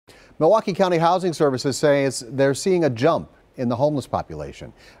Milwaukee County Housing Services says they're seeing a jump in the homeless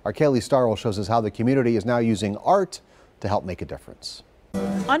population. Our Kaylee Starrell shows us how the community is now using art to help make a difference.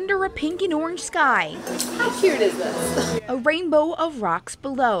 Under a pink and orange sky. How cute is this? A rainbow of rocks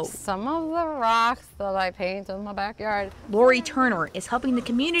below. Some of the rocks that I paint in my backyard. Lori Turner is helping the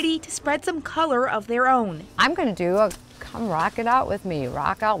community to spread some color of their own. I'm going to do a come rock it out with me.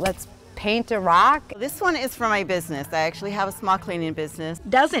 Rock out, let's paint a rock. This one is for my business. I actually have a small cleaning business.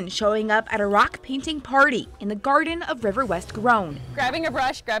 Dozens showing up at a rock painting party in the garden of Riverwest Grown. Grabbing a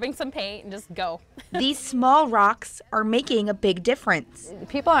brush, grabbing some paint, and just go. These small rocks are making a big difference.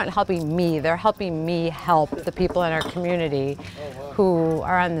 People aren't helping me, they're helping me help the people in our community who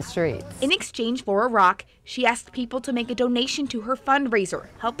are on the streets. In exchange for a rock, she asked people to make a donation to her fundraiser,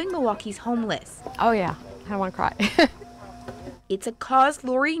 helping Milwaukee's homeless. Oh yeah, I don't want to cry. It's a cause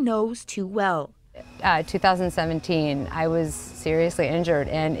Lori knows too well. 2017, I was seriously injured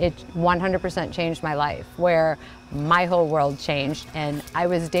and it 100% changed my life, where my whole world changed and I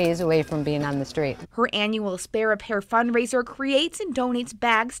was days away from being on the street. Her annual Spare Repair fundraiser creates and donates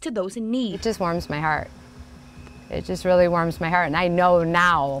bags to those in need. It just warms my heart. It just really warms my heart, and I know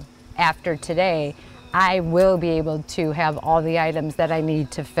now, after today, I will be able to have all the items that I need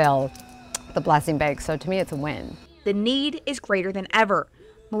to fill the blessing bag, so to me it's a win. The need is greater than ever.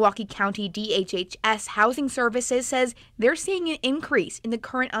 Milwaukee County DHHS Housing Services says they're seeing an increase in the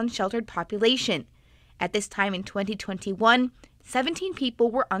current unsheltered population. At this time in 2021, 17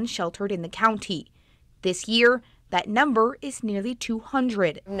 people were unsheltered in the county. This year, that number is nearly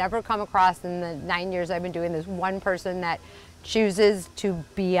 200. I've never come across in the 9 years I've been doing this one person that chooses to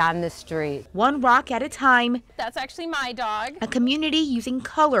be on the street. One rock at a time. That's actually my dog. A community using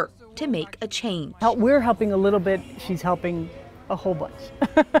color to make a change. We're helping a little bit, she's helping a whole bunch.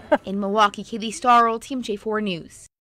 In Milwaukee, Kaylee Starrell, TMJ4 News.